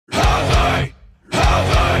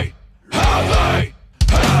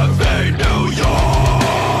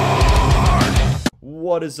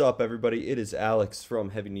What is up, everybody? It is Alex from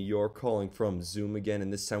Heavy New York calling from Zoom again,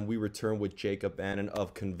 and this time we return with Jacob Bannon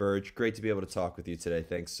of Converge. Great to be able to talk with you today.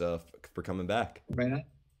 Thanks for coming back. Right on.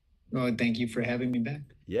 Well, thank you for having me back.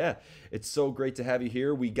 Yeah, it's so great to have you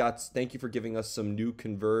here. Thank you for giving us some new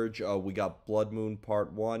Converge. We got Bloodmoon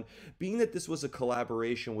Part 1. Being that this was a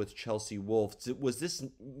collaboration with Chelsea Wolfe, was this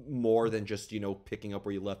more than just, picking up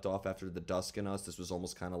where you left off after The Dusk and Us? This was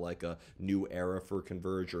almost kind of like a new era for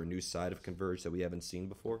Converge or a new side of Converge that we haven't seen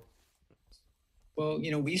before? Well,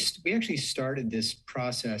 we actually started this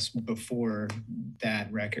process before that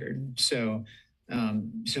record. So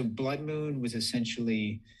Blood Moon was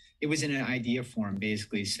essentially it was in an idea form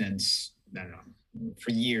basically since I don't know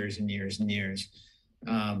for years and years and years.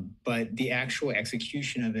 But the actual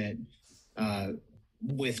execution of it uh,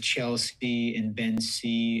 with Chelsea and Ben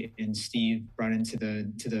C and Steve brought into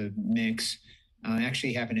the mix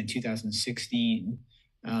actually happened in 2016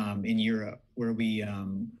 in Europe, where we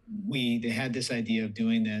they had this idea of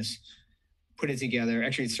doing this, put it together.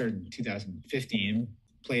 Actually, it started in 2015,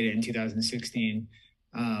 played it in 2016,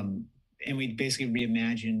 and we basically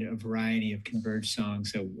reimagined a variety of Converge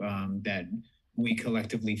songs that we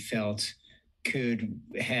collectively felt could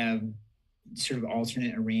have sort of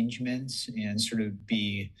alternate arrangements and sort of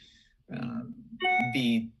um,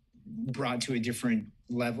 be brought to a different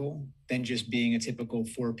level than just being a typical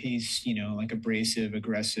four piece, like abrasive,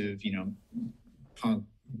 aggressive, punk,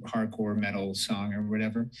 hardcore metal song or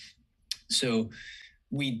whatever. So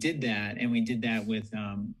we did that, and we did that with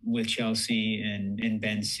Chelsea and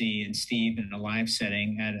Ben C and Steve in a live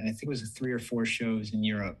setting at I think it was 3 or 4 shows in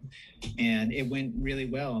Europe, and it went really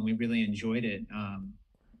well, and we really enjoyed it.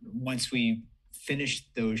 Once we finished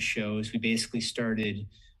those shows, we basically started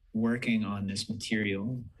working on this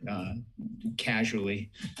material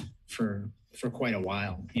casually for quite a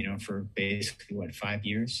while. For basically what 5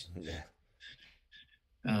 years, Yeah.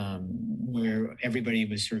 where everybody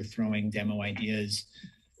was sort of throwing demo ideas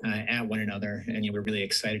at one another, and we're really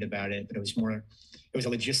excited about it. But it was a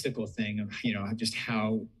logistical thing of just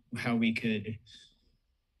how we could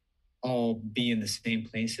all be in the same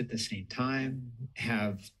place at the same time,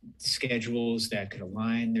 have schedules that could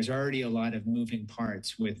align. There's already a lot of moving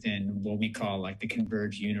parts within what we call like the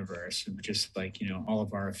Converge universe, just like, all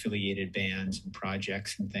of our affiliated bands and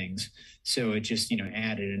projects and things. So it just,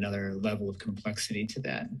 added another level of complexity to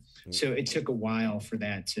that. So it took a while for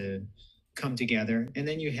that to come together. And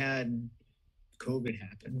then you had COVID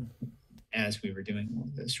happen as we were doing all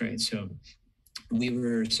this, right? So we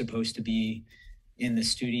were supposed to be in the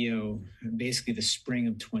studio basically the spring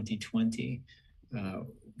of 2020, uh,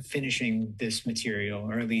 finishing this material,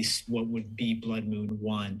 or at least what would be Blood Moon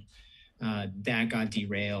 1. That got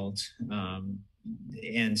derailed.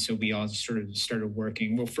 And so we all sort of started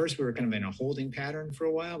working. Well, first we were kind of in a holding pattern for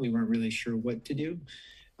a while. We weren't really sure what to do.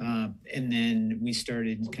 And then we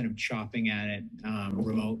started kind of chopping at it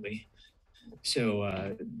remotely.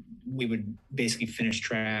 So we would basically finish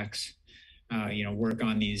tracks, work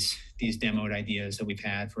on these demoed ideas that we've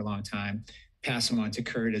had for a long time, pass them on to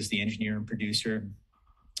Kurt as the engineer and producer,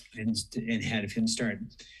 and had him start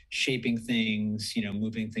shaping things,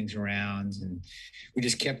 moving things around, and we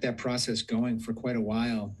just kept that process going for quite a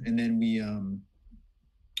while. And then we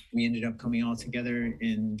ended up coming all together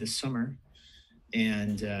in the summer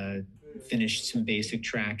and finished some basic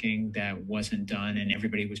tracking that wasn't done, and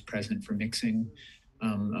everybody was present for mixing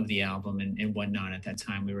of the album and whatnot. At that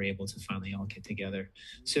time, we were able to finally all get together.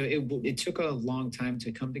 So it took a long time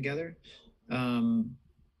to come together. And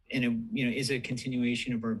it is a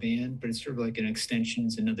continuation of our band, but it's sort of like an extension.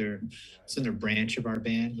 It's another branch of our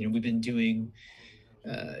band. We've been doing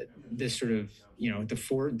this sort of the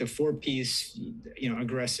four piece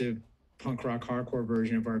aggressive punk rock hardcore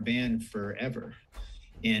version of our band forever,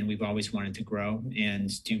 and we've always wanted to grow and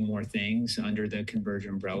do more things under the Converge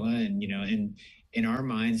umbrella. And in our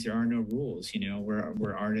minds there are no rules.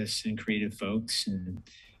 We're artists and creative folks, and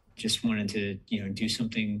just wanted to do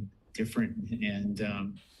something different, and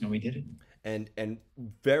we did it. And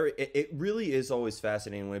it really is always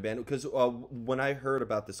fascinating when a band, because when I heard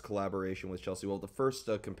about this collaboration with Chelsea, well, the first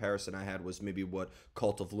comparison I had was maybe what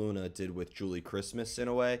Cult of Luna did with Julie Christmas, in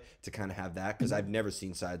a way, to kind of have that, because I've never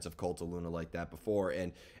seen sides of Cult of Luna like that before.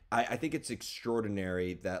 And I think it's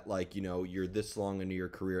extraordinary that, like, you're this long into your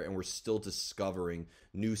career and we're still discovering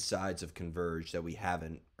new sides of Converge that we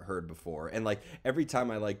haven't heard before. And like every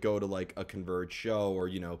time I like go to like a Converge show, or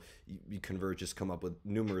Converge has come up with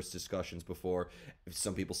numerous discussions before.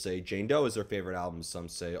 Some people say Jane Doe is their favorite album, some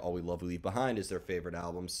say All We Love We Leave Behind is their favorite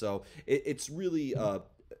album. So it's really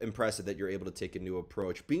impressive that you're able to take a new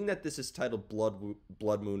approach. Being that this is titled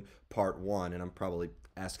Blood Moon Part 1, and I'm probably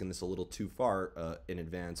asking this a little too far in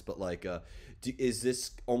advance, but like, is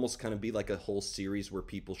this almost kind of be like a whole series where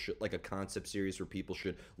people should, like a concept series where people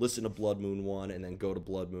should listen to Blood Moon 1 and then go to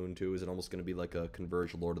Blood Moon 2? Is it almost going to be like a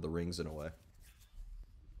Converge Lord of the Rings in a way?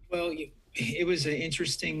 Well, it was an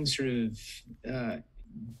interesting sort of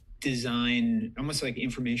design, almost like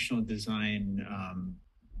informational design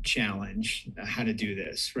challenge, how to do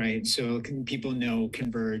this, right? So people know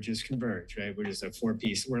Converge is Converge, right? We're just a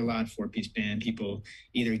four-piece, we're a loud four-piece band. People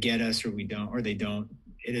either get us or we don't, or they don't.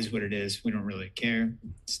 It is what it is. We don't really care.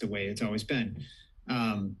 It's the way it's always been.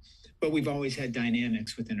 Um, but we've always had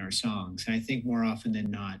dynamics within our songs. And I think more often than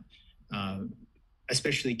not, uh,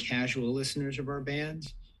 especially casual listeners of our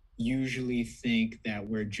bands, usually think that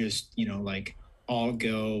we're just, like all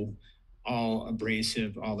go, all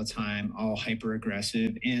abrasive all the time, all hyper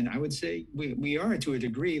aggressive. And I would say we are to a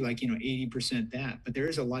degree, like, 80% that, but there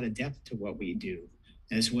is a lot of depth to what we do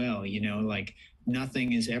as well. Like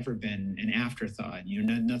nothing has ever been an afterthought.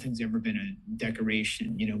 Nothing's ever been a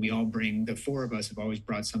decoration. We all bring, the four of us have always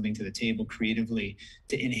brought something to the table creatively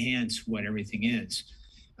to enhance what everything is.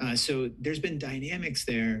 So there's been dynamics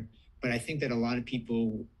there, but I think that a lot of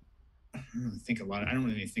people, I don't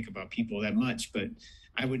really think about people that much, but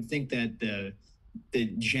I would think that the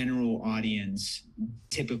general audience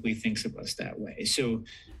typically thinks of us that way. So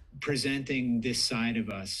presenting this side of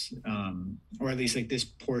us, or at least like this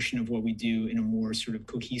portion of what we do in a more sort of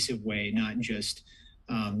cohesive way, not just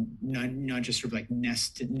not just sort of like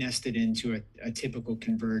nested into a typical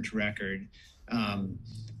Converge record,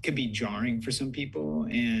 could be jarring for some people,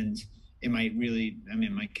 and it might really,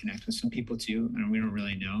 it might connect with some people too. We don't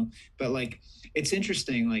really know, but like, it's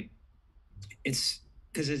interesting. Like, it's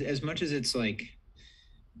because as much as it's like,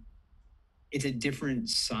 it's a different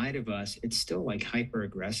side of us, it's still like hyper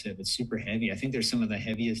aggressive. It's super heavy. I think there's some of the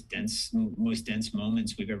heaviest, most dense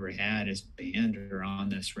moments we've ever had as a band are on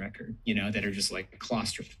this record, that are just like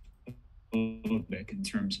claustrophobic in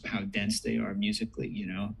terms of how dense they are musically,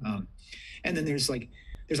 and then there's a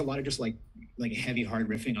lot of just like heavy hard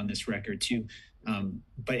riffing on this record too,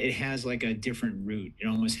 but it has like a different root. It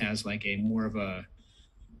almost has like a more of a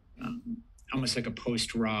almost like a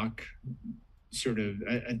post rock, sort of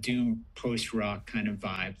a doom post rock kind of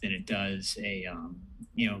vibe than it does a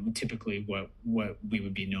typically what we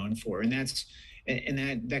would be known for. And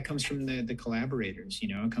that comes from the collaborators.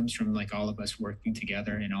 It comes from like all of us working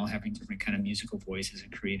together and all having different kind of musical voices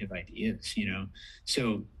and creative ideas.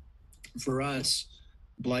 So for us,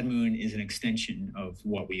 Blood Moon is an extension of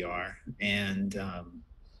what we are, and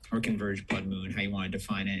or Converge Blood Moon, how you want to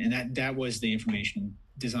define it. And that was the information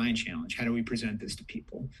design challenge. How do we present this to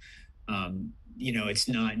people? It's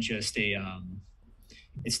not just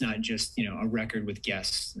a record with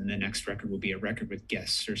guests, and the next record will be a record with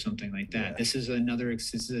guests or something like that. Yeah. This is a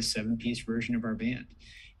 7-piece version of our band.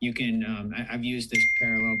 You can, I've used this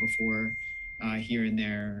parallel before, here and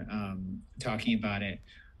there, talking about it,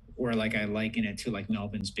 or like I liken it to like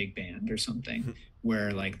Melvin's big band or something,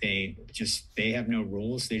 where like they have no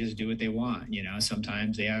rules. They just do what they want.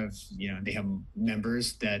 Sometimes they have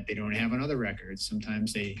members that they don't have on other records.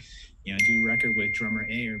 Sometimes they, do a record with drummer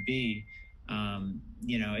A or B.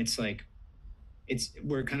 It's like,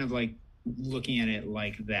 we're kind of like looking at it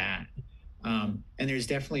like that. And there's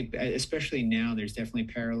definitely, especially now, there's definitely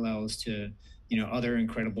parallels to, other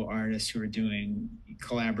incredible artists who are doing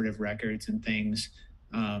collaborative records and things.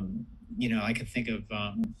 I could think of,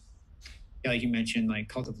 like you mentioned, like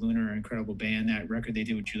Cult of Luna are an incredible band. That record they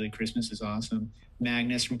did with Julie Christmas is awesome.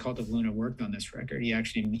 Magnus from Cult of Luna worked on this record.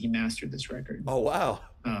 He mastered this record. Oh, wow.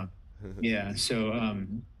 Yeah. So,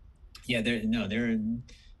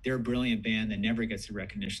 they're a brilliant band that never gets the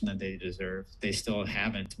recognition that they deserve. They still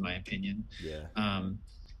haven't, in my opinion. Yeah.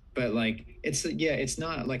 But like, it's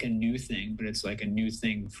not like a new thing, but it's like a new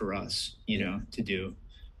thing for us, to do,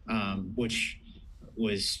 which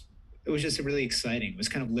it was just really exciting. It was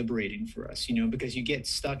kind of liberating for us, because you get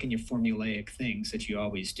stuck in your formulaic things that you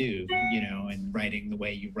always do, and writing the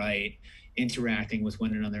way you write, interacting with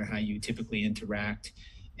one another, how you typically interact,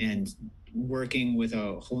 and working with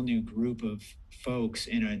a whole new group of folks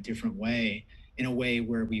in a different way, in a way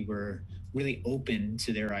where we were really open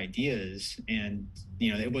to their ideas. And,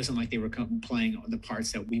 it wasn't like they were playing the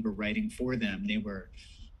parts that we were writing for them. They were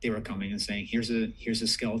coming and saying, here's a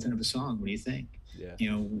skeleton of a song. What do you think? Yeah.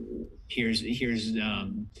 Here's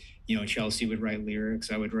Chelsea would write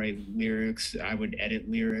lyrics. I would write lyrics. I would edit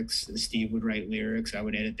lyrics. Steve would write lyrics. I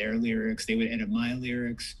would edit their lyrics. They would edit my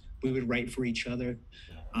lyrics. We would write for each other.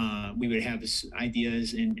 We would have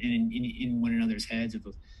ideas in one another's heads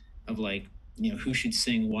of like, who should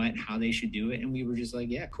sing what, how they should do it. And we were just like,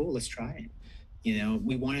 yeah, cool, let's try it.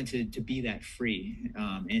 we wanted to be that free,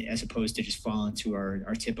 as opposed to just fall into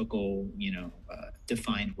our typical,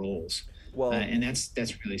 defined roles. Well, And that's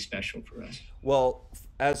really special for us. Well,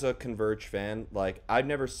 as a Converge fan, like I've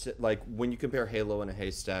never like when you compare Halo and a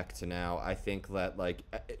Haystack to now, I think that like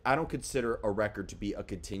I don't consider a record to be a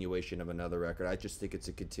continuation of another record. I just think it's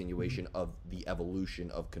a continuation of the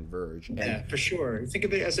evolution of Converge. And Yeah, for sure. Think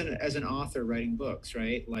of it as an author writing books,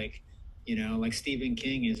 right? Like, like Stephen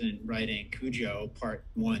King isn't writing Cujo part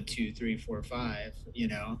one, two, three, four, five. You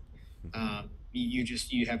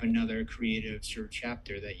have another creative sort of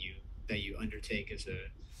chapter that you undertake as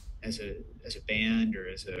a band, or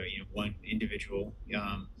as a one individual.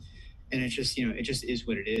 And it just is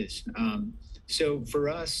what it is. So for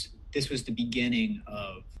us, this was the beginning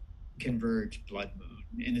of Converge Blood Moon,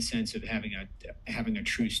 in the sense of having a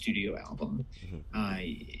true studio album. Mhm.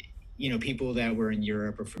 Uh, People that were in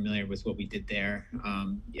Europe are familiar with what we did there,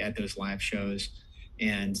 at those live shows,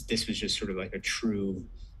 and this was just sort of like a true,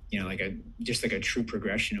 like a true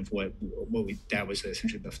progression of what we that was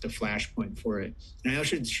essentially the flashpoint for it. And I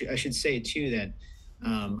should say too that,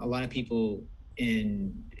 a lot of people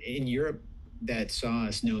in Europe that saw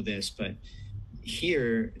us know this, but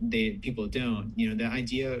here people don't. The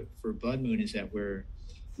idea for Blood Moon is that we're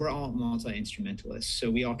all multi instrumentalists, so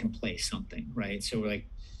we all can play something, right? So we're like,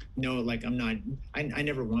 no, like I'm not. I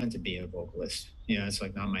never wanted to be a vocalist. It's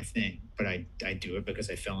like not my thing, but I do it because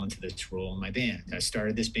I fell into this role in my band. I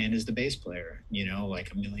started this band as the bass player,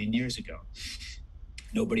 like a million years ago.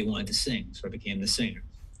 Nobody wanted to sing, so I became the singer.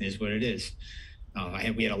 It is what it is.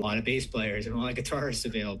 We had a lot of bass players and a lot of guitarists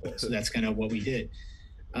available, so that's kind of what we did.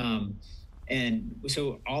 Um, and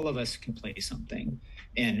so all of us can play something,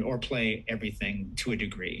 and or play everything to a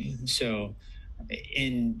degree. So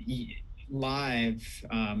in live,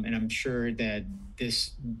 and I'm sure that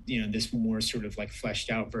this more sort of like fleshed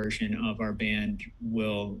out version of our band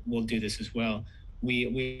will do this as well.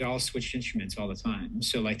 We all switched instruments all the time.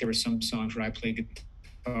 So like there were some songs where I played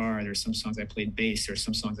guitar, there were some songs I played bass, there were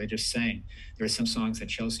some songs I just sang, there were some songs that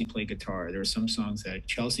Chelsea played guitar, there were some songs that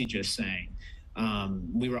Chelsea just sang.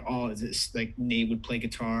 We were all this, like Nate would play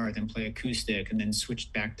guitar, then play acoustic, and then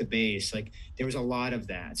switched back to bass. Like there was a lot of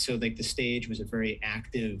that. So like the stage was a very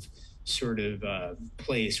active sort of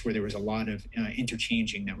place where there was a lot of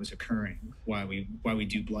interchanging that was occurring while we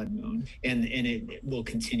do Blood Moon, and it will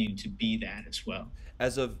continue to be that as well.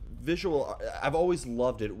 as a visual, I've always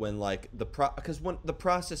loved it when like because when the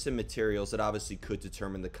process and materials, it obviously could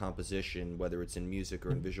determine the composition, whether it's in music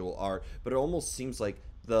or in visual art, but it almost seems like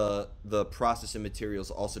the process and materials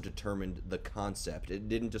also determined the concept. It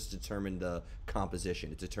didn't just determine the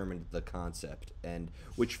composition; it determined the concept, and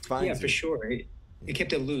which Yeah, finds for it. sure. It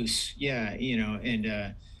kept it loose. Yeah,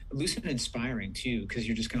 and loose and inspiring too, because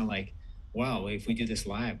you're just kind of like, wow, if we do this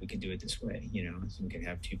live, we can do it this way. So we could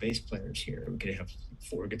have two bass players here. We could have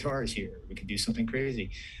four guitars here. We could do something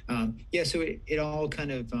crazy. Yeah, so it all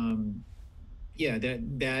kind of, yeah,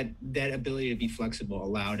 that ability to be flexible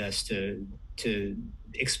allowed us to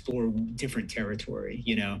explore different territory.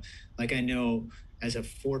 Like I know as a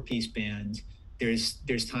four-piece band,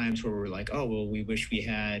 there's times where we're like, oh well, we wish we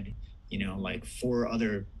had like four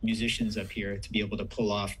other musicians up here to be able to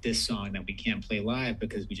pull off this song that we can't play live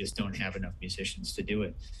because we just don't have enough musicians to do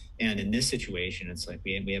it. And in this situation, it's like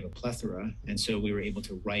we have a plethora, and so we were able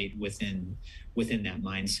to write within that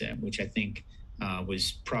mindset, which I think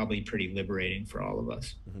was probably pretty liberating for all of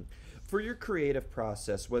us. Mhm. For your creative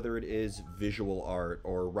process, whether it is visual art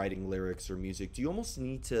or writing lyrics or music, do you almost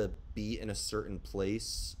need to be in a certain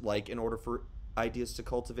place, like in order for ideas to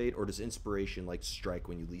cultivate, or does inspiration like strike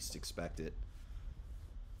when you least expect it?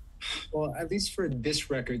 Well, at least for this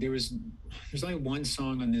record, there's only one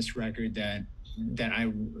song on this record that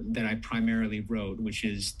I primarily wrote, which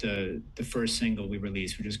is the first single we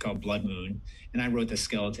released, which is called Blood Moon. And I wrote the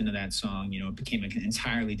skeleton of that song. It became an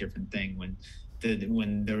entirely different thing when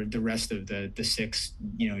the rest of the six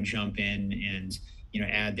jump in and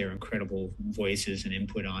add their incredible voices and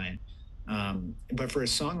input on it. But for a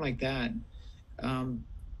song like that, um,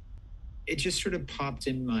 it just sort of popped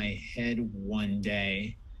in my head one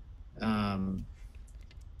day. Um,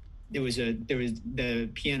 there was the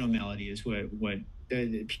piano melody is what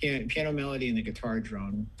the piano melody and the guitar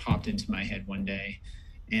drone popped into my head one day,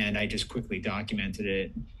 and I just quickly documented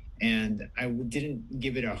it. And I didn't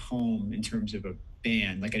give it a home in terms of a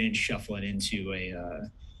band. Like I didn't shuffle it into like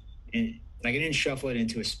I didn't shuffle it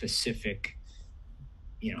into a specific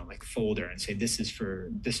like folder and say this is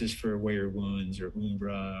for Wear Your Wounds or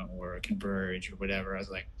Umbra or Converge or whatever. I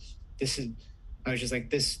was just like,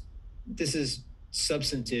 this is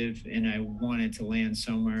substantive, and I wanted to land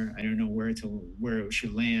somewhere. I don't know where it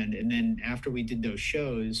should land. And then after we did those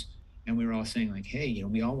shows, and we were all saying like, hey,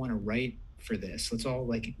 we all want to write for this. Let's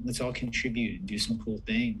all contribute and do some cool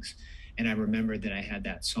things. And I remembered that I had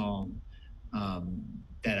that song um,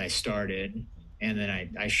 that I started, and then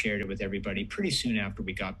I shared it with everybody pretty soon after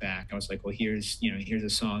we got back. I was like, well, here's a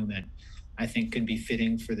song that I think could be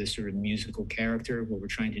fitting for this sort of musical character of what we're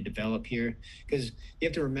trying to develop here. Because you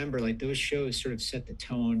have to remember, like, those shows sort of set the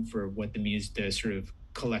tone for what the sort of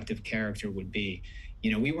collective character would be.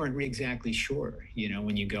 We weren't exactly sure,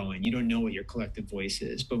 when you go in, you don't know what your collective voice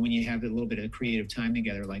is. But when you have a little bit of creative time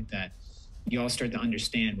together like that, you all start to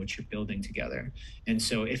understand what you're building together. And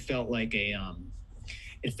so it felt like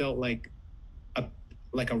it felt a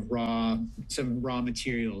like some raw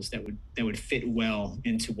materials that would fit well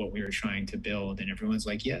into what we were trying to build. And everyone's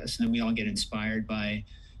like, yes. And then we all get inspired by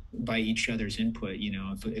each other's input.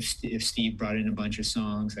 If Steve brought in a bunch of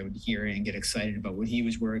songs, I would hear it and get excited about what he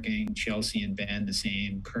was working. Chelsea and Ben the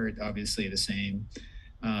same. Kurt obviously the same.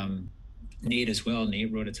 Nate as well.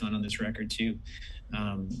 Nate wrote a ton on this record too.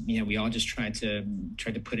 We all just tried to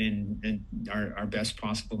put in our best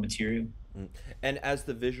possible material. And as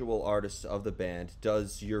the visual artist of the band,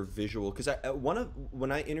 does your visual, because when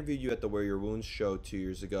I interviewed you at the Wear Your Wounds show 2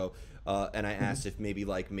 years ago, and I asked if maybe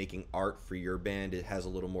like making art for your band, it has a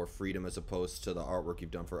little more freedom as opposed to the artwork you've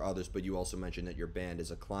done for others, but you also mentioned that your band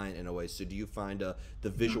is a client in a way. So do you find the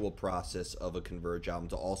visual process of a Converge album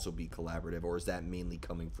to also be collaborative, or is that mainly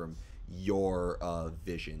coming from your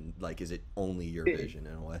vision? Like, is it only your vision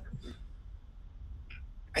in a way?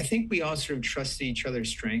 I think we all sort of trust each other's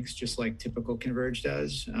strengths, just like typical Converge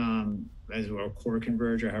does, as well, core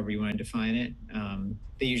Converge, or however you want to define it.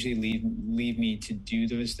 They usually leave me to do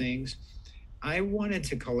those things. I wanted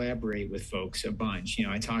to collaborate with folks a bunch.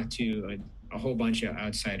 I talked to a whole bunch of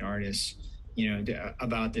outside artists,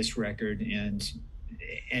 about this record, and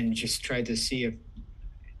just tried to see if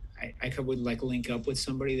I would like link up with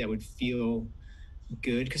somebody that would feel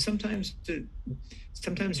good, because sometimes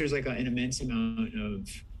there's like an immense amount of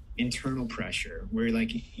internal pressure where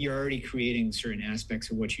like you're already creating certain aspects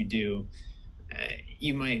of what you do.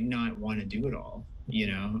 You might not want to do it all,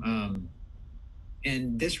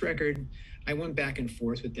 and this record, I went back and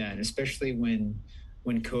forth with that, especially when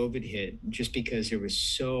COVID hit, just because it was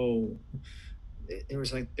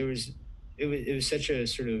such a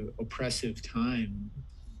sort of oppressive time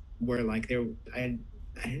where like I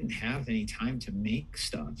didn't have any time to make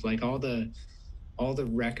stuff. Like all the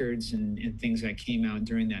records and things that came out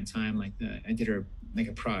during that time. Like I did a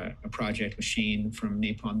project with Shane from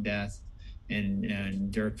Napalm Death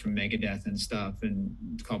and Dirk from Megadeth and stuff, and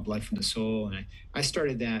it's called Blood from the Soul. And I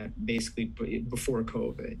started that basically before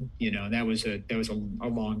COVID. That was a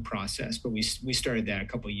long process, but we started that a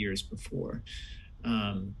couple of years before.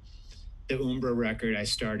 The Umbra record I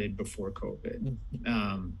started before COVID.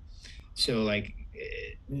 So like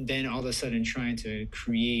then all of a sudden trying to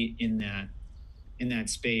create in that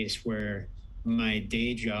space where my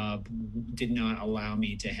day job did not allow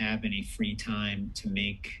me to have any free time to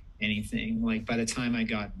make anything. Like by the time I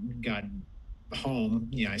got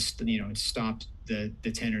home, I stopped the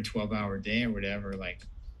 10 or 12 hour day or whatever. Like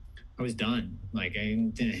I was done. Like I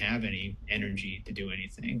didn't have any energy to do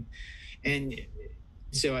anything. And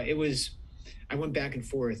so I went back and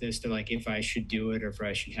forth as to like if I should do it or if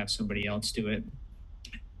I should have somebody else do it.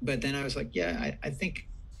 But then I was like, yeah, I think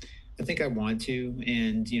I want to,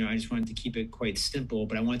 and I just wanted to keep it quite simple.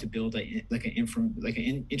 But I wanted to build an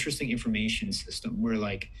interesting information system where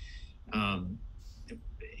like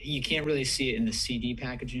you can't really see it in the CD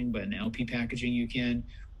packaging, but in the LP packaging you can.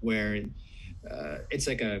 Where it's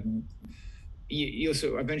like you'll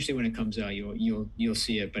so eventually when it comes out you'll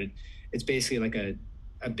see it, but it's basically like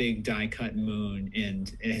a big die cut moon,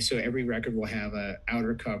 and so every record will have a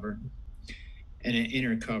outer cover and an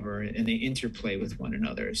inner cover, and they interplay with one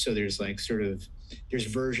another. So there's like there's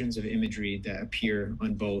versions of imagery that appear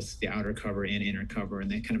on both the outer cover and inner cover, and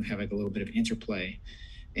they kind of have like a little bit of interplay.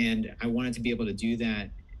 And I wanted to be able to do that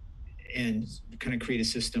and kind of create a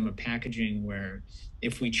system of packaging where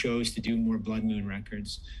if we chose to do more Bloodmoon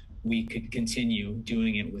records, we could continue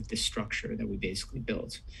doing it with the structure that we basically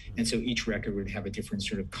built. And so each record would have a different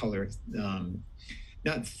sort of color,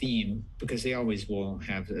 not theme, because they always will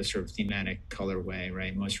have a sort of thematic colorway,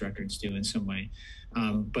 right? Most records do in some way.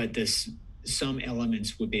 But some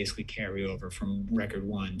elements would basically carry over from record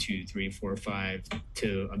 1, 2, 3, 4, 5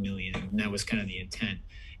 to a million. And that was kind of the intent.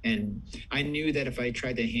 And I knew that if I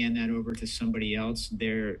tried to hand that over to somebody else,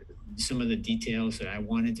 some of the details that I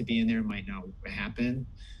wanted to be in there might not happen.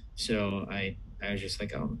 So I was just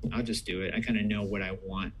like, oh, I'll just do it. I kind of know what I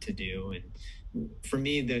want to do, for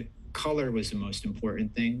me, the color was the most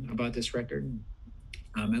important thing about this record.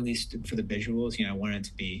 At least for the visuals, I wanted it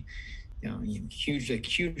to be, huge, like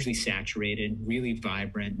hugely saturated, really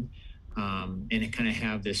vibrant, and it kind of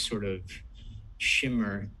have this sort of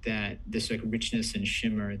shimmer, that this like richness and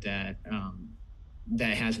shimmer that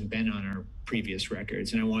hasn't been on our previous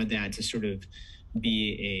records. And I wanted that to sort of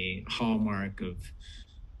be a hallmark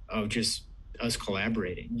of just us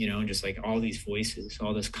collaborating, and just like all these voices,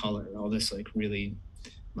 all this color, all this like really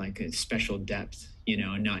like a special depth,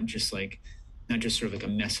 and not just sort of like a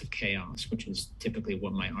mess of chaos, which is typically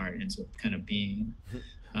what my art ends up kind of being.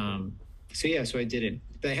 Um, so yeah, so I did it.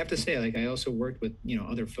 But I have to say, like, I also worked with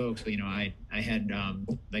other folks. I had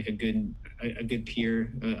like a good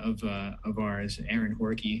peer of ours, Aaron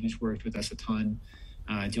Horkey, who's worked with us a ton.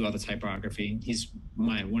 Do all the typography. He's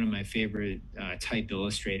one of my favorite type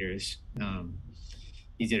illustrators.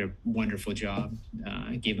 He did a wonderful job.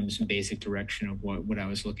 I gave him some basic direction of what I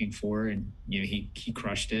was looking for, and he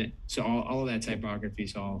crushed it. So all of that typography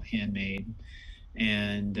is all handmade,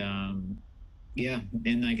 and yeah,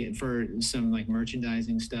 and like for some like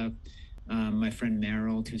merchandising stuff, my friend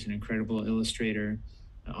Merrill, who's an incredible illustrator,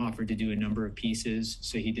 offered to do a number of pieces.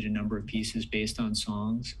 So he did a number of pieces based on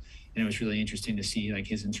songs, and it was really interesting to see like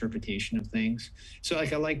his interpretation of things. So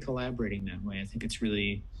like I like collaborating that way. I think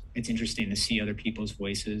it's interesting to see other people's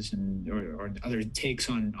voices and or other takes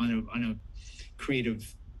on a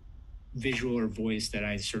creative visual or voice that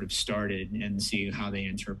I sort of started, and see how they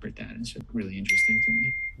interpret that. It's really interesting to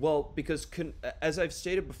me. Well, because as I've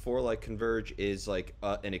stated before, like Converge is like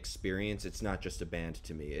an experience. It's not just a band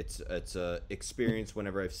to me. It's a experience.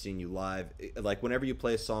 Whenever I've seen you live, like whenever you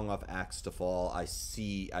play a song off Axe to Fall, I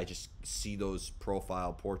just see those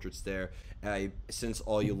profile portraits there. I since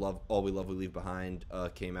all we love we leave behind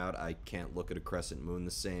came out, I can't look at a crescent moon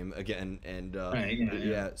the same again. And Right. Yeah. Yeah.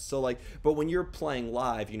 yeah, so like, but when you're playing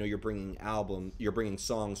live, you're bringing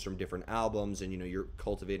songs from different albums, and you're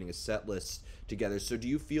cultivating a set list together. So do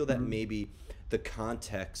you feel that Mm-hmm. maybe the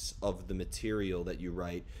context of the material that you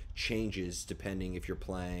write changes depending if you're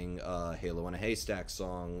playing a Halo in a Haystack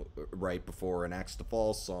song right before an Axe to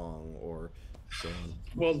Fall song, or so on?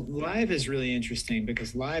 Well, live is really interesting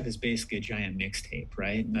because live is basically a giant mixtape,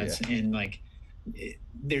 right? And Yeah. that's and like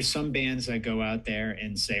there's some bands that go out there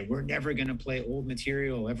and say we're never going to play old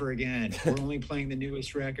material ever again. We're only playing the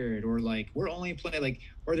newest record, or like we're only playing like,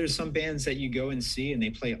 or there's some bands that you go and see and they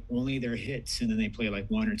play only their hits, and then they play like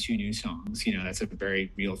one or two new songs. That's a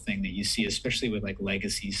very real thing that you see, especially with like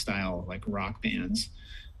legacy style like rock bands.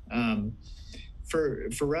 Um,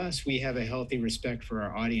 for us, we have a healthy respect for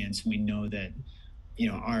our audience, and we know that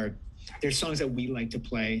our there's songs that we like to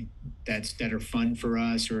play that are fun for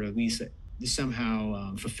us, or at least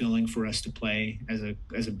somehow fulfilling for us to play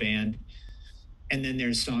as a band. And then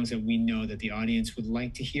there's songs that we know that the audience would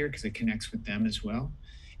like to hear because it connects with them as well.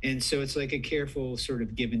 And so it's like a careful sort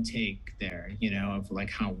of give and take there, of like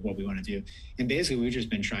how what we want to do. And basically, we've just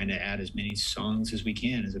been trying to add as many songs as we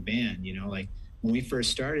can as a band. Like when we first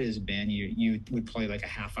started as a band, you would play like a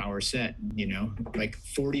half-hour set. Like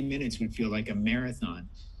 40 minutes would feel like a marathon.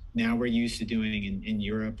 Now we're used to doing in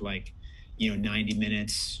Europe like 90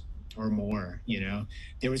 minutes or more.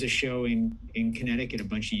 There was a show in Connecticut a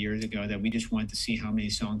bunch of years ago that we just wanted to see how many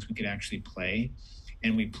songs we could actually play,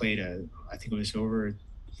 and we played I think it was over,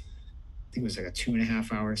 I think it was like a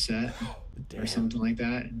 2.5 hour set or Damn. something like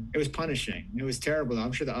that. It was punishing. It was terrible.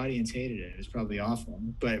 I'm sure the audience hated it. It was probably awful.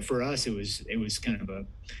 But for us, it was kind of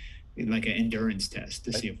like an endurance test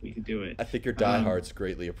to I, see if we could do it. I think your Um, diehards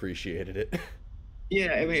greatly appreciated it.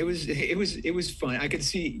 yeah, I mean, it was fun. I could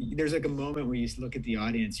see there's like a moment where you look at the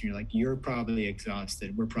audience and you're like, you're probably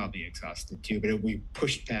exhausted. We're probably exhausted too. But we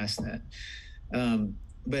pushed past that.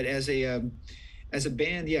 But as a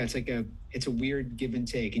band, yeah, it's a weird give and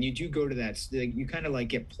take, and you do go to that. Like, you kind of like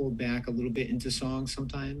get pulled back a little bit into songs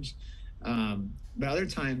sometimes, but other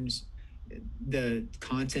times the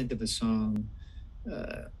content of the song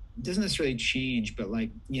uh, doesn't necessarily change, but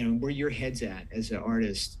like where your head's at as an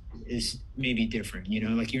artist is maybe different.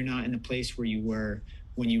 Like you're not in the place where you were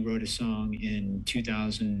when you wrote a song in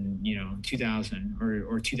 2000, 2000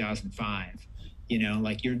 or 2005.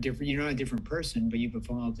 Like you're different. You're not a different person, but you've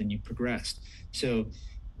evolved and you've progressed. So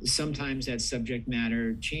sometimes that subject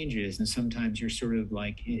matter changes, and sometimes you're sort of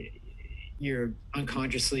like you're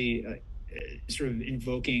unconsciously sort of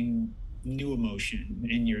invoking new emotion,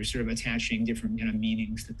 and you're sort of attaching different kind of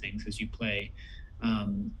meanings to things as you play,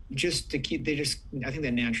 just to keep they just I think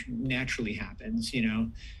that naturally happens.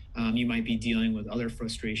 You might be dealing with other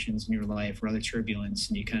frustrations in your life or other turbulence,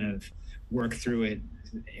 and you kind of work through it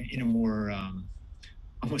in a more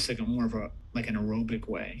almost like a more of like an aerobic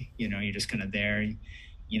way. You're just kind of there,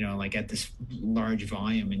 like at this large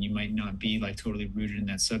volume, and you might not be like totally rooted in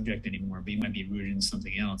that subject anymore, but you might be rooted in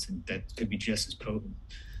something else, and that could be just as potent.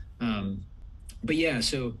 Um, but yeah,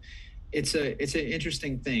 so it's an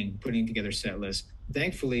interesting thing putting together set lists.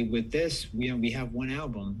 Thankfully, with this, we have one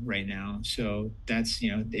album right now, so that's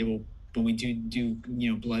it will when we do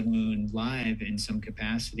Blood Moon live in some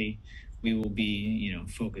capacity, we will be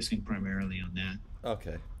focusing primarily on that.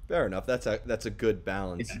 Okay, fair enough. That's a good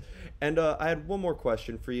balance. Yeah, And I had one more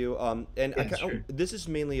question for you. And yeah, sure. this is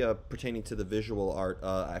mainly pertaining to the visual art.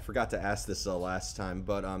 I forgot to ask this last time,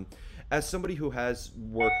 but as somebody who has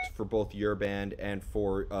worked for both your band and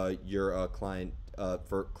for your client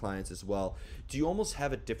for clients as well, do you almost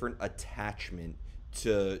have a different attachment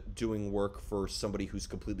to doing work for somebody who's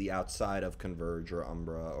completely outside of Converge or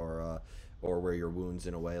Umbra or Where Your Wounds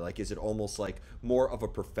in a way? Like, is it almost like more of a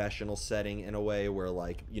professional setting in a way where,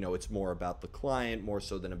 like, it's more about the client more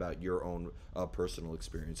so than about your own personal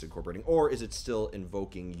experience incorporating, or is it still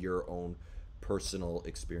invoking your own personal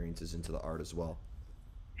experiences into the art as well?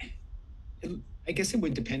 I guess it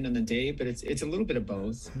would depend on the day, but it's a little bit of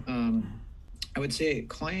both. I would say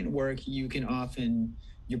client work, you're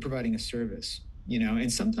providing a service,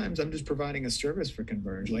 and sometimes I'm just providing a service for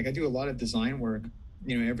Converge. Like I do a lot of design work,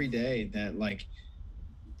 every day that like,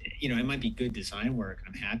 it might be good design work.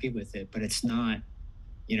 I'm happy with it, but it's not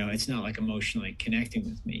like emotionally connecting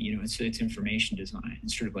with me. It's information design.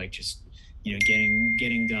 It's sort of like just,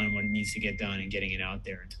 getting done what needs to get done and getting it out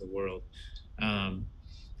there into the world. Um,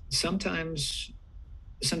 sometimes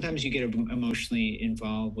sometimes you get emotionally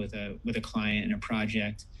involved with a client and a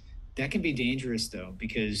project. That can be dangerous though,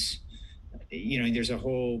 because there's a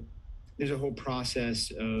whole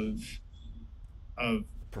process of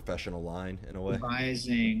Professional line in a way.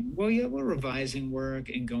 revising. Well, yeah, we're revising work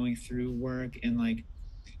and going through work, and like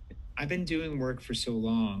I've been doing work for so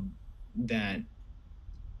long that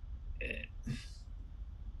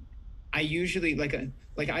I usually like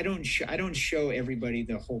I don't show everybody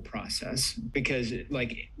the whole process, because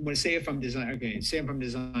like when say if I'm designing okay say if I'm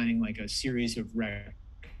designing like a series of records,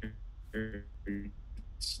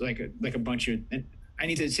 like a bunch of, and I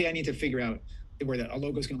need to figure out where a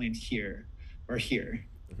logo is going to land here or here.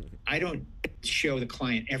 I don't show the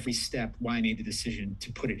client every step why I made the decision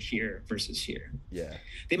to put it here versus here. Yeah.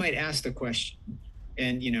 They might ask the question,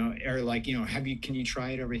 and or like, can you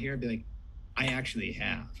try it over here? I'd be like, I actually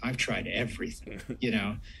have. I've tried everything.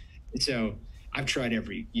 So I've tried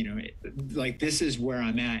like this is where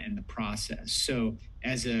I'm at in the process. So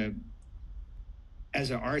as an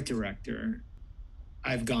art director,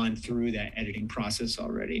 I've gone through that editing process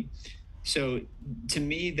already. So to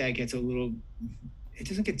me, that gets it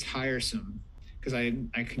doesn't get tiresome, because I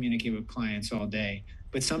communicate with clients all day,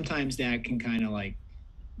 but sometimes that can kind of like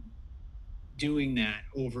doing that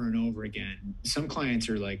over and over again. Some clients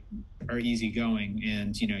are easygoing,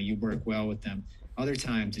 and you work well with them. Other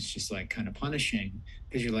times it's just like kind of punishing,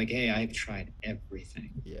 because you're like, hey, I've tried everything,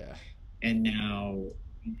 Yeah. and now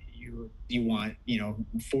you want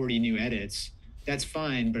 40 new edits. That's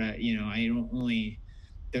fine, but I don't only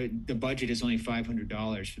the budget is only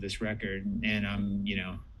 $500 for this record, and I'm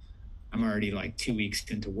already like 2 weeks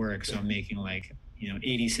into work, so I'm making like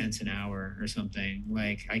 80 cents an hour or something.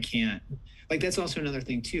 Like I can't, like that's also another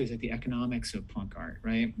thing too, is like the economics of punk art,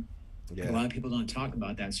 right? A Yeah. lot of people don't talk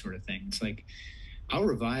about that sort of thing. It's like I'll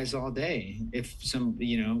revise all day if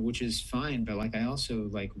which is fine, but like I also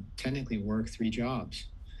like technically work 3 jobs.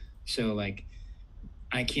 So like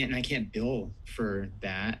I can't bill for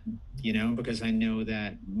that, because I know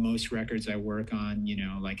that most records I work on,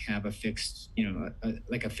 like have a fixed,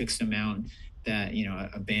 like a fixed amount that,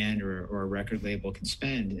 a band or a record label can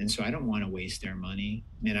spend. And so I don't want to waste their money,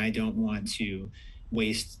 and I don't want to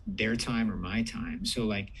waste their time or my time. So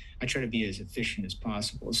like I try to be as efficient as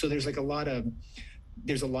possible. So there's a lot of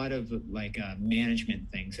like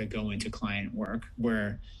management things that go into client work,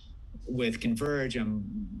 where with Converge, I'm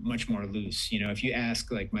much more loose. If you ask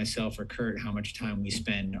like myself or Kurt how much time we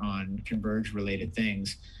spend on Converge related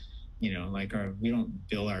things, like we don't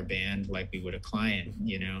bill our band like we would a client,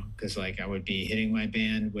 because like I would be hitting my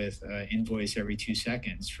band with invoice every 2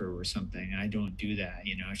 seconds for something. And I don't do that.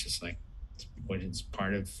 It's just like it's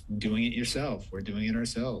part of doing it yourself. We're doing it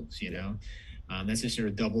ourselves. That's just sort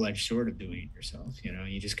of double-edged sword of doing it yourself.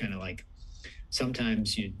 You just kind of like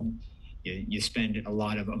sometimes you spend a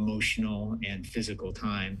lot of emotional and physical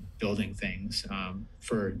time building things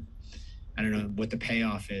for I don't know what the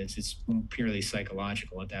payoff is. It's purely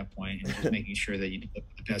psychological at that point, and just making sure that you do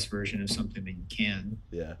the best version of something that you can.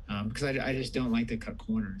 Yeah. Because I just don't like to cut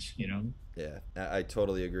corners, you know. Yeah, I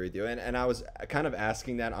totally agree with you, and I was kind of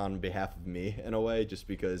asking that on behalf of me in a way, just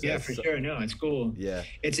because Yeah, for sure. No, it's cool. yeah,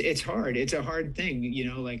 It's hard. It's a hard thing, you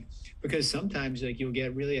know, like because sometimes like you'll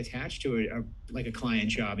get really attached to it, like a client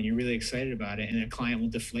job, and you're really excited about it, and a client will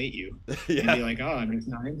deflate you and be yeah, like, "Oh, I'm just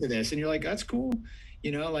not into this," and you're like, "That's cool,"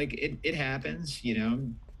 you know, like it happens, you know.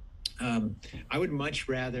 Um, I would much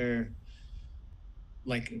rather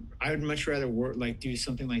I would much rather work like do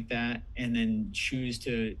something like that and then choose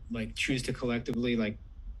to collectively like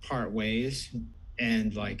part ways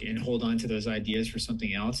and like and hold on to those ideas for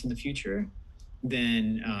something else in the future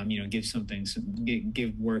than you know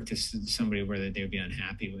give work to somebody where they would be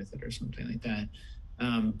unhappy with it or something like that.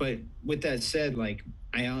 But with that said, like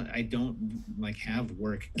I don't like have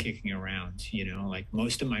work kicking around. You know, like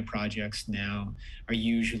most of my projects now are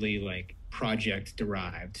usually like project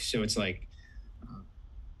derived, so it's like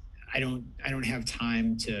I don't have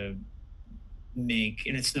time to make,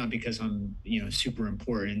 and it's not because I'm you know super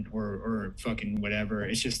important or fucking whatever.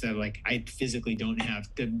 It's just that like I physically don't have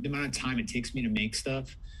the amount of time it takes me to make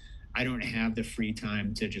stuff. I don't have the free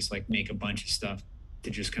time to just like make a bunch of stuff to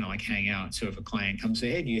just kind of like hang out. So if a client comes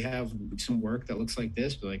say, "Hey, do you have some work that looks like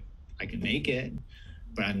this?" But like I can make it,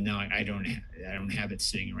 but I'm not. I don't have it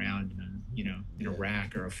sitting around in a you know in a yeah,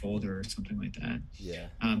 rack or a folder or something like that. yeah,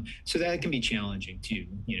 So that can be challenging too.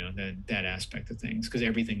 You know that aspect of things because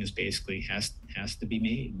everything is basically has to be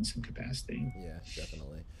made in some capacity. yeah,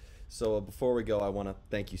 definitely. So before we go, I want to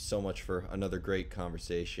thank you so much for another great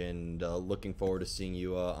conversation. And, looking forward to seeing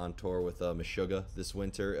you on tour with Meshuggah this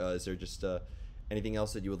winter. Is there just anything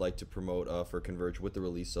else that you would like to promote for Converge with the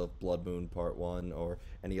release of Blood Moon Part One, or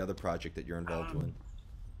any other project that you're involved Um, in?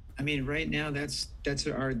 I mean, right now that's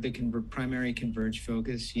our primary Converge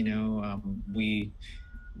focus. You know,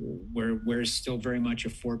 we're still very much a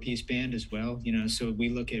four-piece band as well. You know, so we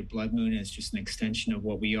look at Blood Moon as just an extension of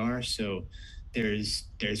what we are. So there's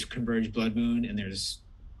Converge Blood Moon, and there's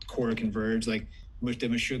Core Converge. Like the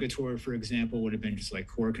Meshuggah tour, for example, would have been just like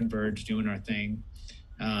Core Converge doing our thing.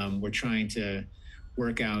 We're trying to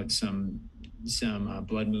work out some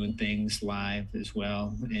Blood Moon things live as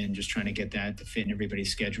well, and just trying to get that to fit in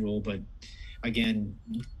everybody's schedule. But again,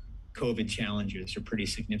 COVID challenges are pretty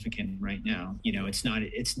significant right now. You know, Yeah,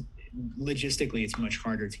 it's logistically it's much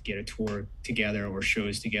harder to get a tour together or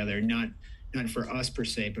shows together. Not for us per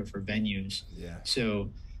se, but for venues. yeah, So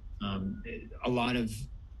um, a lot of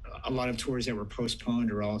a lot of tours that were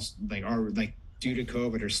postponed are like due to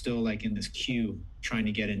COVID are still like in this queue trying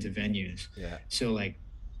to get into venues. yeah, So like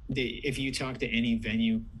if you talk to any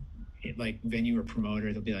venue or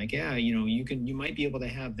promoter, they'll be like, yeah, you know, you might be able to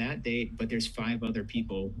have that date, but there's five other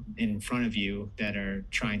people in front of you that are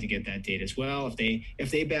trying to get that date as well.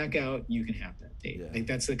 If they back out, you can have that date. yeah. Like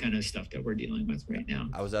that's the kind of stuff that we're dealing with right now,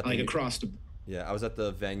 I was at the like across the. Yeah, I was at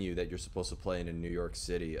the venue that you're supposed to play in New York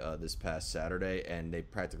City this past Saturday, and they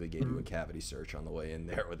practically gave you a cavity search on the way in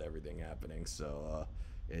there with everything happening. So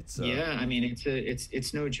it's Yeah, I mean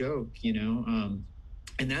it's no joke, you know.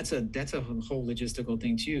 And that's a whole logistical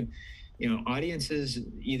thing too. You know, audiences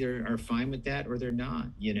either are fine with that or they're not.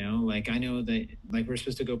 You know, like I know that like we're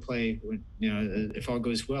supposed to go play. You know, if all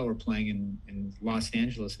goes well, we're playing in Los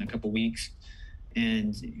Angeles in a couple weeks,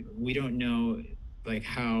 and we don't know like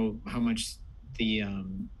how much the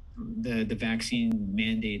the vaccine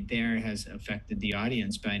mandate there has affected the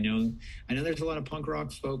audience. But I know there's a lot of punk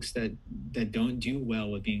rock folks that don't do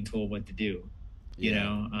well with being told what to do. You yeah,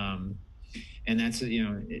 know, and that's you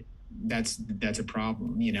know that's a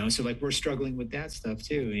problem. You know, so like we're struggling with that stuff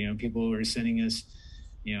too. You know, people are sending us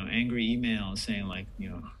you know angry emails saying like you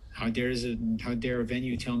know how dare a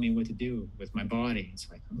venue tell me what to do with my body. It's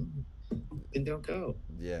like then don't go.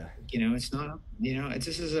 yeah, You know, it's not, you know,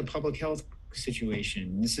 this is a public health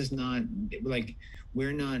situation. This is not like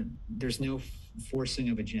we're not. There's no forcing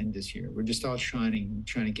of agendas here. We're just all trying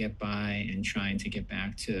to get by and trying to get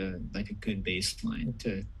back to like a good baseline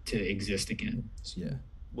to exist again. So, yeah.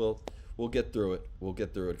 Well, we'll get through it. We'll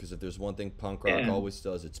get through it, because if there's one thing punk rock yeah. always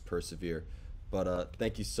does, it's persevere. But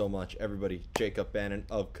thank you so much, everybody. Jacob Bannon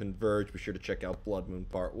of Converge. Be sure to check out Blood Moon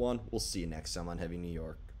Part One. We'll see you next time on Heavy New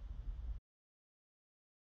York.